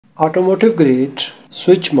Automotive-grade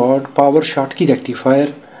SwitchMode power Schottky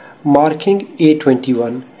rectifier, marking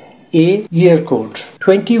A21, A year code,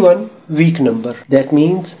 21 week number, that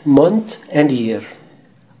means month and year.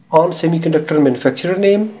 On semiconductor manufacturer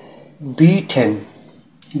name B10,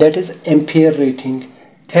 that is ampere rating,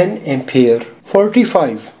 10 ampere,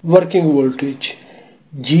 45 working voltage,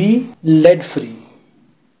 G lead free,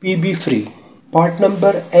 PB free. Part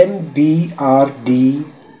number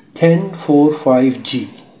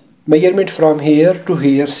MBRD1045G. Measurement from here to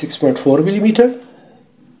here 6.4 millimeter.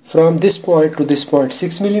 From this point to this point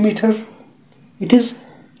 6 millimeter. It is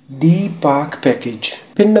DPAK package.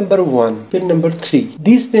 Pin number 1, pin number 3.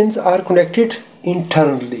 These pins are connected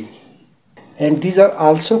internally and these are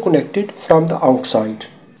also connected from the outside.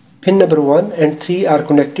 Pin number 1 and 3 are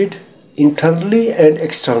connected internally and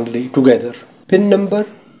externally together. Pin number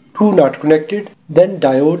 2 not connected, then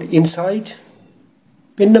diode inside.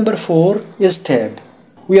 Pin number 4 is tab.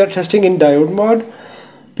 We are testing in diode mode.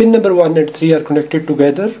 Pin number 1 and 3 are connected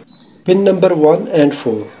together. Pin number 1 and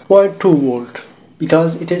 4, 0.2 volt,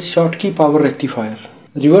 because it is Schottky power rectifier.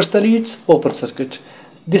 Reverse the leads, open circuit.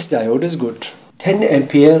 This diode is good. 10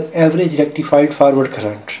 ampere average rectified forward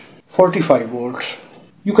current, 45 volts.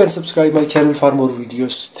 You can subscribe my channel for more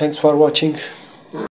videos. Thanks for watching.